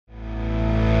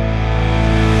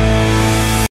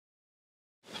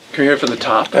Can we hear it from the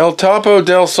top? El Topo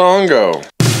del Songo.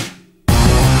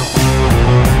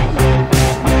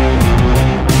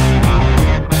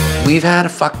 We've had a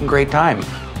fucking great time.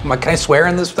 Can I swear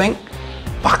in this thing?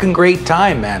 Fucking great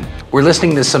time, man. We're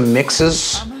listening to some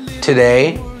mixes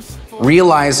today,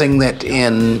 realizing that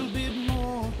in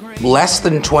less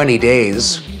than 20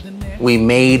 days, we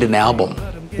made an album.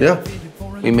 Yeah.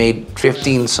 We made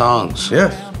 15 songs.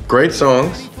 Yeah, great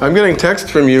songs. I'm getting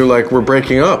texts from you like we're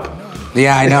breaking up.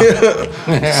 Yeah, I know.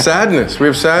 Sadness, we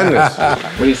have sadness.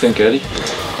 What do you think, Eddie?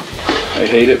 I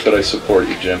hate it, but I support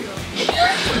you, Jim.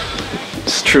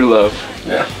 It's true love.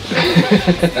 Yeah.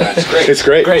 That's great. It's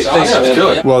great. Great, thanks, man.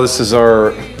 Good. Well, this is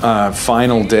our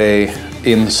final day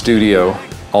in the studio.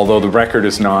 Although the record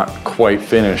is not quite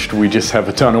finished, we just have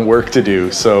a ton of work to do.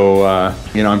 So,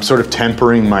 you know, I'm sort of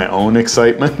tempering my own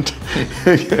excitement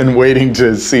and waiting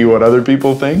to see what other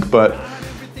people think, but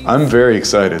I'm very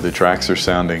excited. The tracks are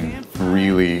sounding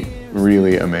really,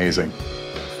 really amazing.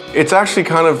 It's actually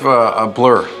kind of a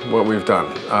blur, what we've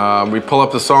done. We pull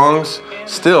up the songs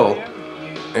still,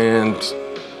 and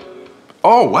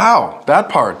oh, wow, that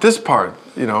part, this part,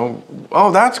 you know, oh,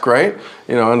 that's great.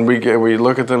 You know, and we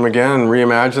look at them again and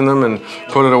reimagine them and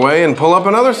put it away and pull up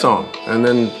another song and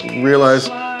then realize,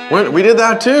 we did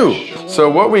that too. So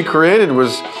what we created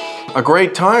was a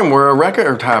great time where a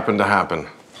record happened to happen.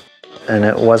 And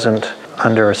it wasn't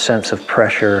under a sense of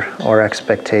pressure or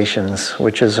expectations,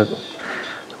 which is a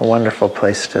wonderful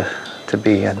place to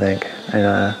be, I think.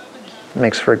 And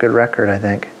makes for a good record, I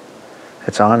think.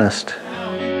 It's honest.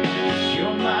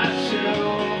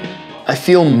 I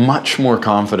feel much more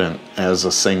confident as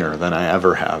a singer than I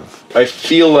ever have. I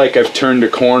feel like I've turned a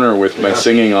corner with my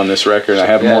singing on this record. I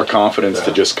have more confidence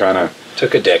to just kind of...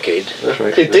 Took a decade.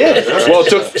 It did. Well, it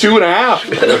took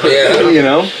 2.5, you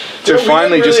know, to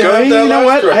finally just go, hey, you know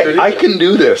what, I can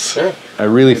do this. Yeah. I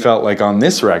really felt like on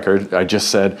this record, I just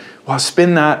said, well,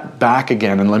 spin that back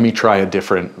again and let me try a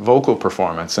different vocal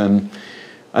performance. And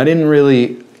I didn't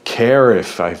really care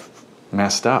if I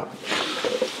messed up.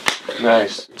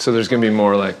 Nice. So there's gonna be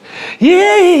more like, whoa,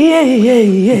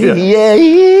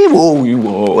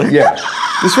 whoa. Yeah.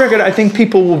 This record, I think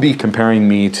people will be comparing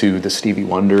me to the Stevie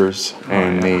Wonders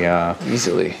and the...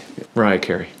 easily, Mariah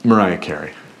Carey. Mariah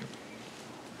Carey.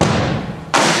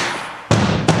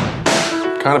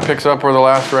 Kind of picks up where the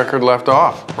last record left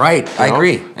off. Right, I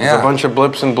agree. There's a bunch of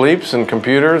blips and bleeps and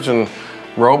computers and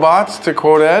robots, to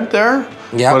quote Ed there.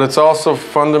 Yeah. But it's also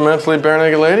fundamentally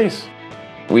Barenaked Ladies.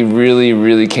 We really,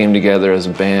 really came together as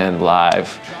a band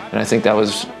live, and I think that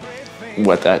was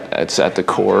what it's at the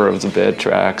core of the bed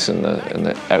tracks and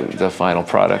the final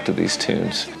product of these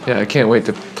tunes. Yeah, I can't wait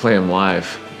to play them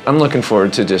live. I'm looking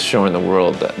forward to just showing the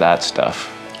world that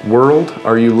stuff. World,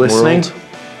 are you listening? World.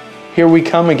 Here we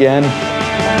come again.